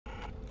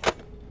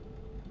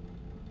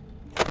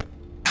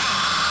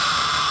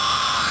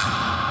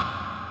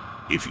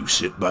If you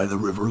sit by the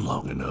river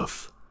long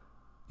enough,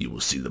 you will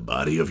see the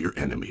body of your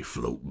enemy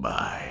float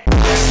by.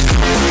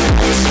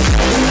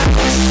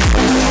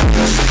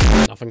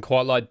 Nothing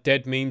quite like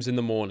dead memes in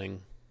the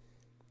morning.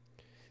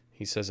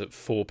 He says at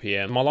 4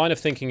 PM. My line of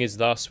thinking is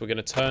thus: we're going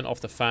to turn off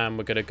the fan,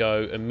 we're going to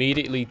go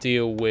immediately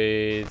deal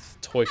with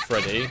Toy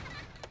Freddy.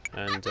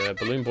 And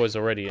Balloon Boy's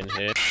already in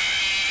here.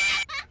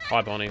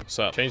 Hi Bonnie, what's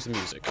up? Change the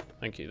music.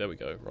 Thank you, there we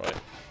go, right.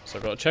 So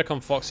I've got to check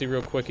on Foxy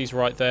real quick, he's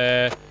right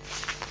there.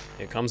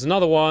 Here comes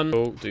another one.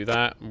 Cool, do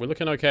that. We're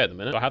looking okay at the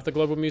minute. Do I have the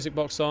global music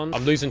box on?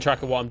 I'm losing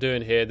track of what I'm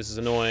doing here, this is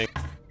annoying.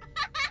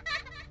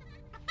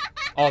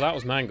 Oh, that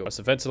was Mangle.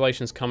 So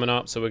ventilation's coming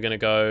up, so we're going to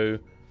go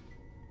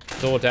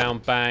door down,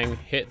 bang,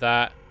 hit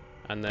that,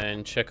 and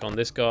then check on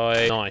this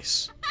guy.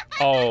 Nice.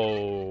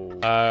 Oh,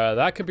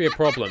 that could be a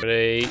problem.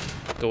 Ready,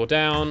 door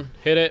down,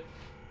 hit it,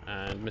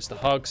 and Mr.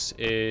 Hugs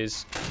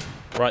is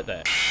right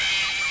there.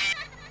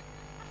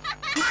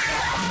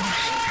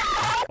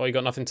 Oh, you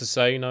got nothing to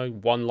say? No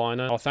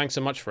one-liner? Oh, thanks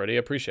so much, Freddy. I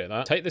appreciate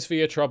that. Take this for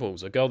your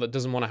troubles. A girl that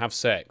doesn't want to have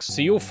sex.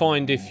 So you'll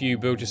find if you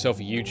build yourself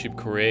a YouTube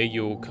career,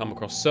 you'll come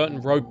across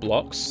certain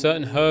roadblocks,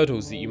 certain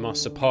hurdles that you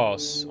must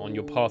surpass on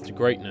your path to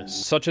greatness,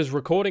 such as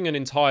recording an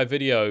entire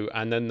video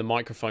and then the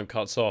microphone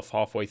cuts off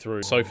halfway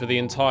through. So for the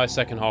entire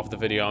second half of the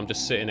video, I'm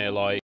just sitting here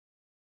like,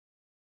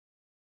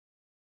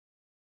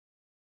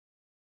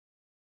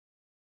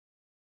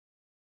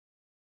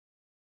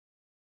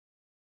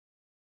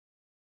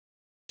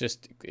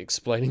 just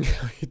explaining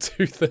how you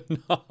do the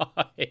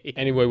night.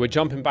 Anyway, we're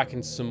jumping back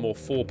into some more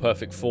 4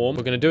 perfect form.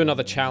 We're going to do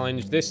another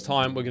challenge. This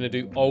time, we're going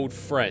to do old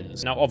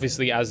friends. Now,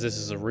 obviously, as this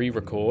is a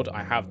re-record,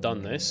 I have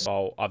done this.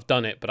 Well, I've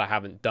done it, but I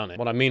haven't done it.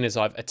 What I mean is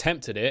I've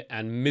attempted it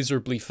and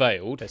miserably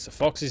failed. Okay, so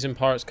Foxy's in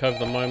Pirate's Cove at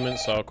the moment,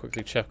 so I'll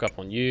quickly check up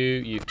on you.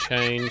 You've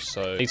changed,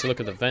 so I need to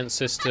look at the vent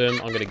system.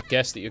 I'm going to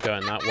guess that you're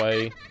going that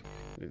way.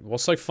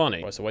 What's so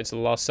funny? Right, so wait till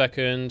the last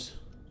second.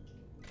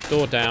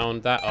 Door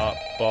down, that up,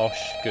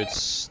 bosh, good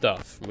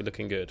stuff. We're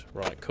looking good.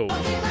 Right, cool.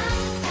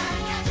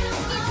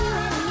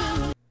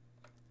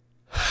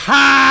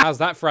 Ha! How's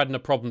that for adding a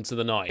problem to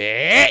the night?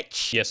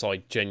 Bitch! Yes, I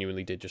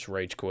genuinely did just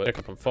rage quit. Check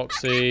up on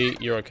Foxy.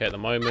 You're okay at the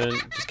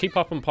moment. Just keep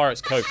up on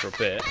Pirate's Cove for a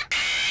bit.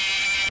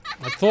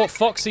 I thought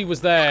Foxy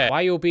was there.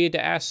 Why you being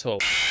the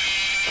asshole?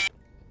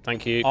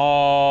 Thank you.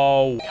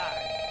 Oh.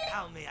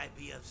 How may I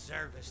be of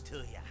service to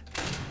you?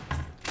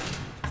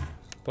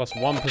 Plus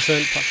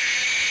 1%.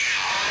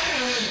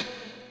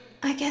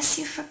 I guess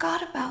you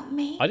forgot about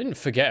me. I didn't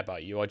forget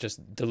about you, I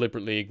just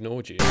deliberately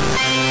ignored you. I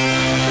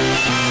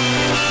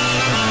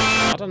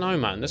don't know,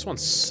 man, this one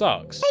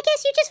sucks. I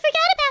guess you just forgot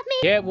about me.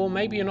 Yeah, well,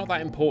 maybe you're not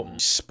that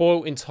important.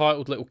 Spoiled,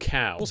 entitled little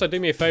cow. Also, do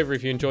me a favor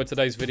if you enjoyed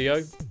today's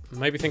video.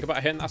 Maybe think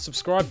about hitting that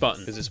subscribe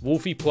button, because it's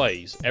Wolfy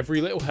Playz.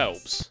 Every little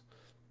helps.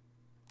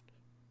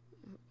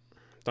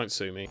 Don't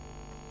sue me.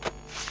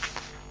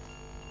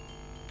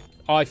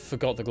 I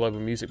forgot the global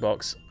music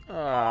box.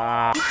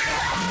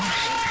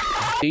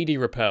 DD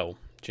Repel.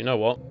 Do you know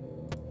what?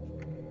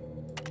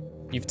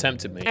 You've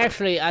tempted me.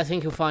 Actually, I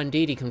think you'll find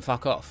DD can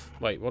fuck off.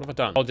 Wait, what have I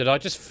done? Oh, did I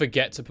just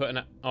forget to put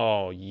an...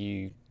 Oh,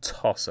 you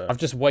tosser. I've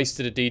just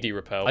wasted a DD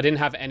Repel. I didn't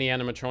have any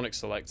animatronics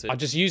selected. I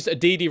just used a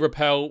DD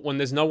Repel when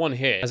there's no one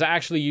here. Has it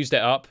actually used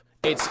it up?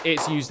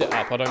 It's used it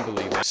up. I don't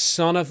believe it.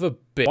 Son of a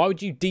bitch. Why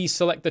would you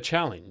deselect the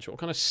challenge? What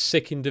kind of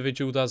sick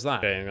individual does that?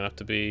 Okay, I'm gonna have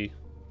to be...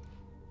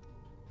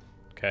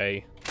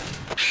 Okay.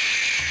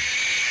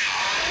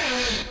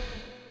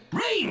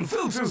 Rain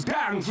filters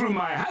down through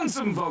my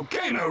handsome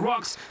volcano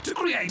rocks to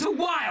create a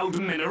wild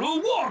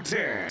mineral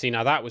water. See,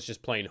 now that was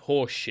just plain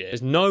horse shit.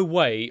 There's no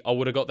way I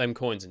would have got them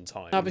coins in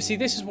time. Now, but see,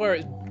 this is where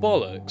it's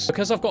bollocks.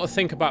 Because I've got to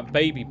think about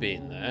Baby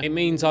being there, it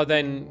means I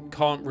then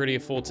can't really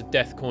afford to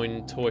death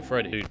coin Toy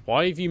Freddy. Dude,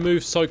 why have you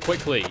moved so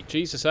quickly?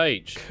 Jesus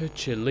H.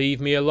 Could you leave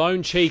me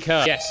alone,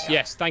 Chica? Yes,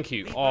 yes, thank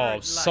you. Oh,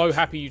 so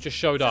happy you just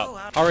showed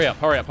up. Hurry up,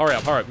 hurry up, hurry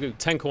up, hurry up.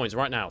 10 coins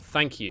right now.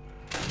 Thank you.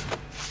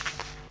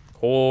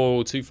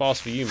 Oh, too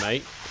fast for you,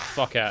 mate.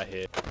 Fuck out of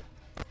here.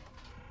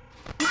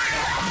 That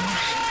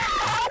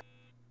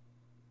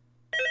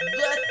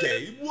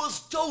game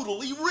was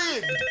totally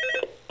rigged.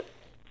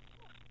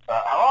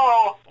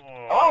 Hello?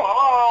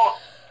 Hello?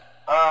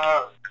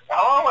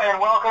 Hello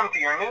and welcome to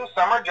your new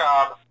summer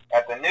job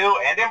at the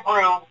new and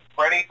improved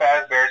Freddy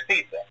Fazbear's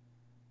Pizza.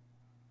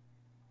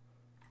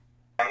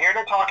 I'm here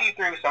to talk you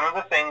through some of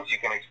the things you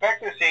can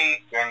expect to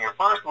see during your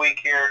first week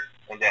here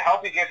and to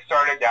help you get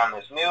started down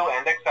this new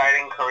and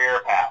exciting career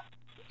path.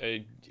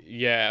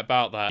 Yeah,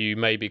 about that. You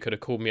maybe could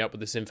have called me up with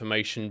this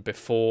information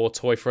before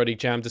Toy Freddy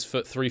jammed his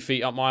foot 3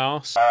 feet up my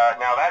ass.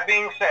 Now that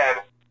being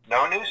said,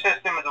 no new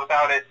system is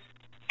without its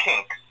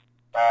kinks.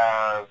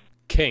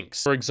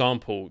 Kinks. For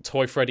example,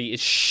 Toy Freddy is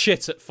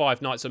shit at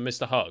Five Nights at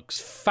Mr. Hugs.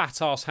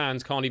 Fat ass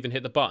hands can't even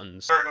hit the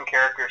buttons. Certain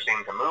characters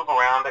seem to move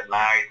around at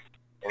night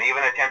and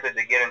even attempted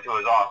to get into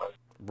his office.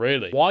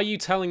 Really? Why are you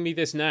telling me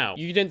this now?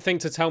 You didn't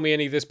think to tell me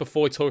any of this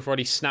before Toy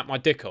Freddy snapped my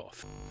dick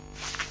off.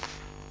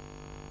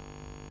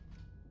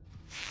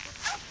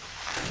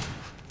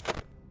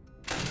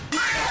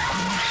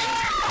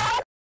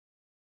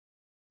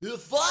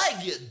 If I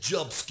get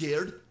jump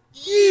scared,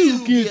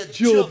 You get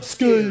jump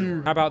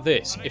scared. How about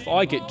this? If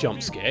I get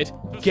jump scared,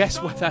 guess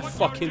where that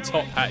fucking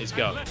top hat is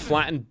going?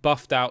 Flattened,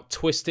 buffed out,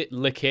 twist it,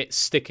 lick it,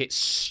 stick it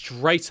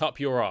straight up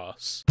your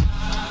ass.